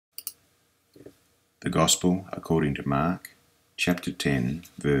The Gospel according to Mark, chapter 10,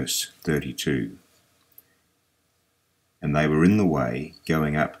 verse 32. And they were in the way,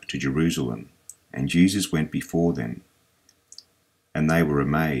 going up to Jerusalem, and Jesus went before them. And they were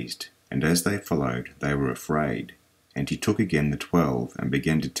amazed, and as they followed, they were afraid. And he took again the 12, and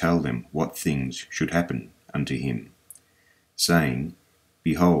began to tell them what things should happen unto him, saying,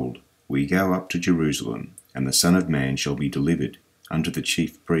 Behold, we go up to Jerusalem, and the Son of Man shall be delivered unto the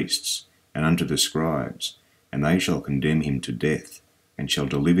chief priests, and unto the scribes, and they shall condemn him to death, and shall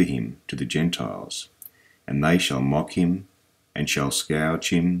deliver him to the Gentiles. And they shall mock him, and shall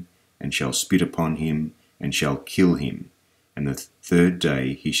scourge him, and shall spit upon him, and shall kill him, and the third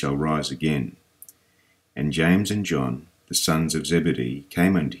day he shall rise again. And James and John, the sons of Zebedee,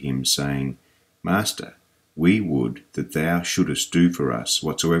 came unto him, saying, Master, we would that thou shouldest do for us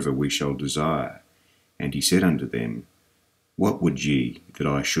whatsoever we shall desire. And he said unto them, What would ye that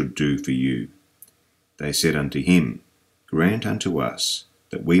I should do for you? They said unto him, Grant unto us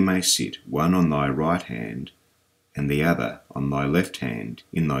that we may sit one on thy right hand, and the other on thy left hand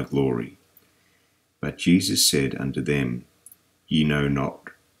in thy glory. But Jesus said unto them, Ye know not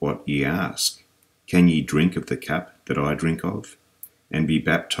what ye ask. Can ye drink of the cup that I drink of, and be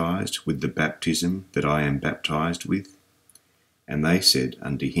baptized with the baptism that I am baptized with? And they said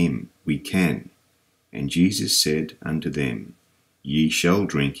unto him, We can. And Jesus said unto them, Ye shall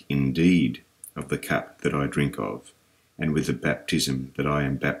drink indeed of the cup that I drink of, and with the baptism that I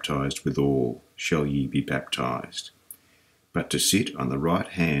am baptized withal shall ye be baptized. But to sit on the right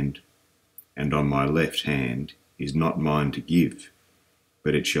hand and on my left hand is not mine to give,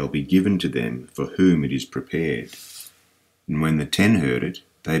 but it shall be given to them for whom it is prepared. And when the 10 heard it,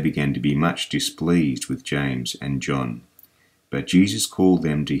 they began to be much displeased with James and John. But Jesus called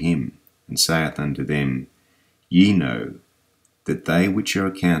them to him, and saith unto them, Ye know that they which are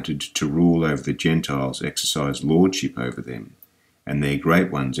accounted to rule over the Gentiles exercise lordship over them, and their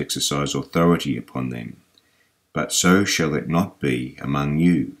great ones exercise authority upon them. But so shall it not be among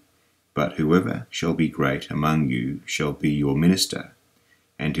you. But whoever shall be great among you shall be your minister,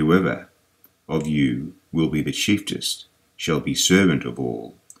 and whoever of you will be the chiefest shall be servant of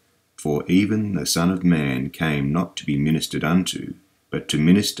all. For even the Son of Man came not to be ministered unto, but to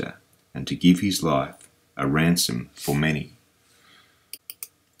minister, and to give his life a ransom for many.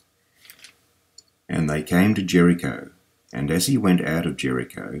 And they came to Jericho, and as he went out of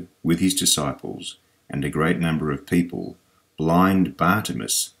Jericho with his disciples and a great number of people, blind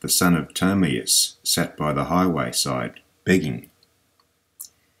Bartimaeus, the son of Timaeus, sat by the highway side, begging.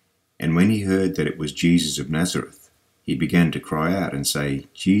 And when he heard that it was Jesus of Nazareth, he began to cry out and say,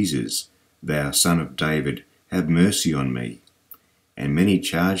 Jesus, thou son of David, have mercy on me. And many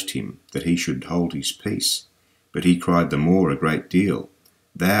charged him that he should hold his peace. But he cried the more a great deal,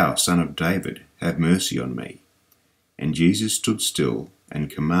 Thou son of David, have mercy on me. And Jesus stood still and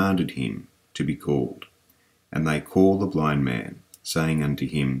commanded him to be called. And they called the blind man, saying unto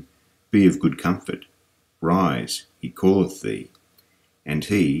him, Be of good comfort, rise, he calleth thee. And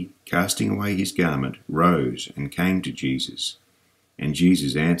he, casting away his garment, rose and came to Jesus. And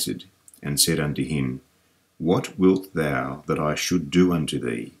Jesus answered and said unto him, What wilt thou that I should do unto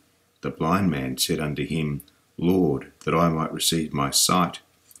thee? The blind man said unto him, Lord, that I might receive my sight.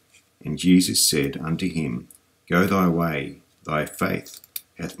 And Jesus said unto him, Go thy way, thy faith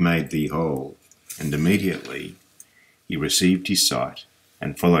hath made thee whole. And immediately he received his sight,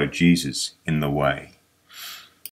 and followed Jesus in the way.